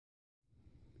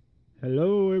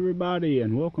Hello everybody,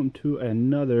 and welcome to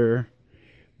another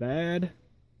bad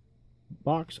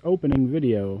box opening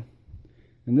video.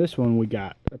 In this one we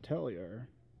got Atelier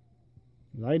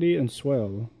Lydie and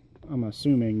Suelle. I'm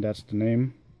assuming that's the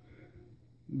name.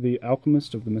 The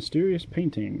alchemist of the mysterious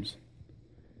paintings.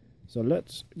 So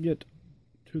let's get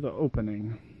to the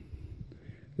opening.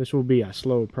 This will be a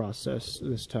slow process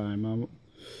this time.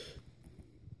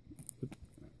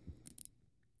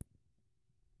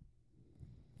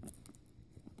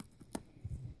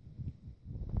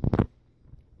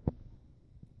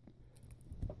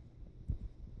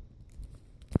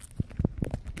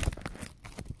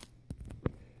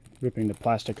 Ripping the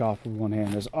plastic off with one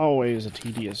hand is always a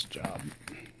tedious job.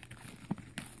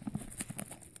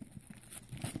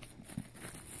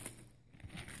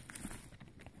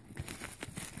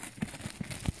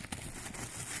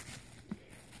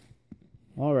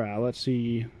 Alright, let's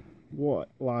see what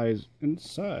lies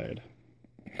inside.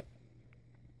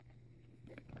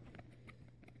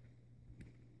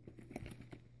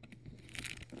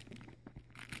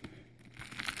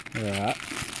 Alright.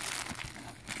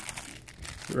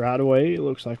 Right away, it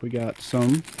looks like we got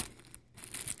something.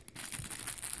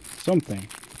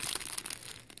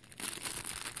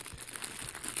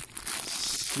 Let's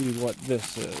see what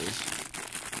this is.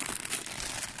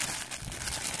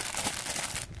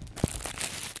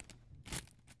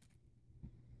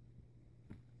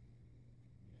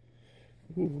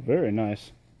 Ooh, very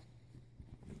nice.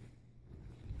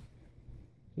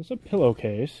 Is this a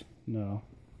pillowcase? No.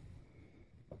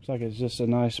 Looks like it's just a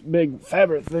nice big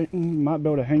fabric thing. Might be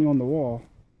able to hang on the wall.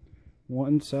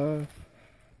 One side.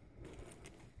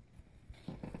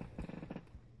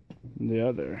 And the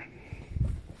other.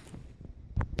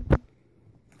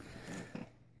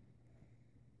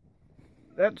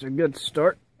 That's a good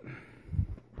start.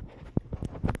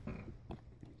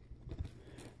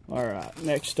 Alright,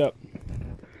 next up.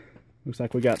 Looks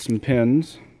like we got some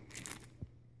pins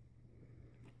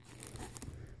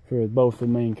for both the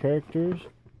main characters.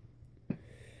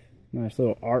 Nice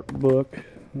little art book.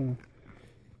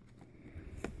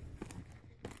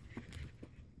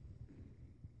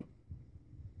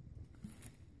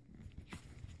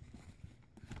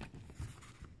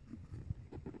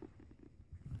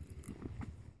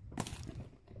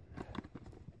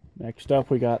 Next up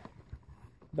we got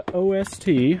the OST.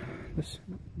 The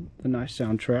nice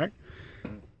soundtrack.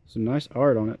 Some nice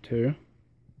art on it too.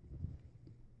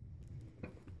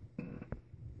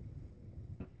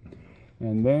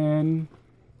 And then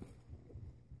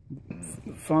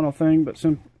the final thing, but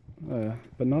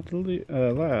not the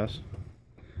last,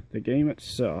 the game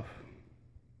itself.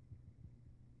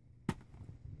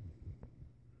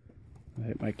 I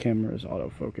hate my camera's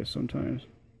autofocus sometimes.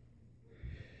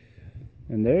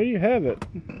 And there you have it.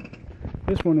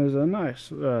 This one is a nice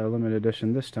limited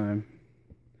edition this time.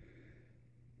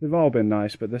 They've all been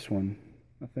nice, but this one,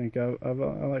 I think I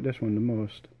like this one the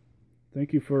most.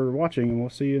 Thank you for watching, and we'll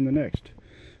see you in the next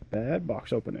bad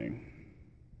box opening.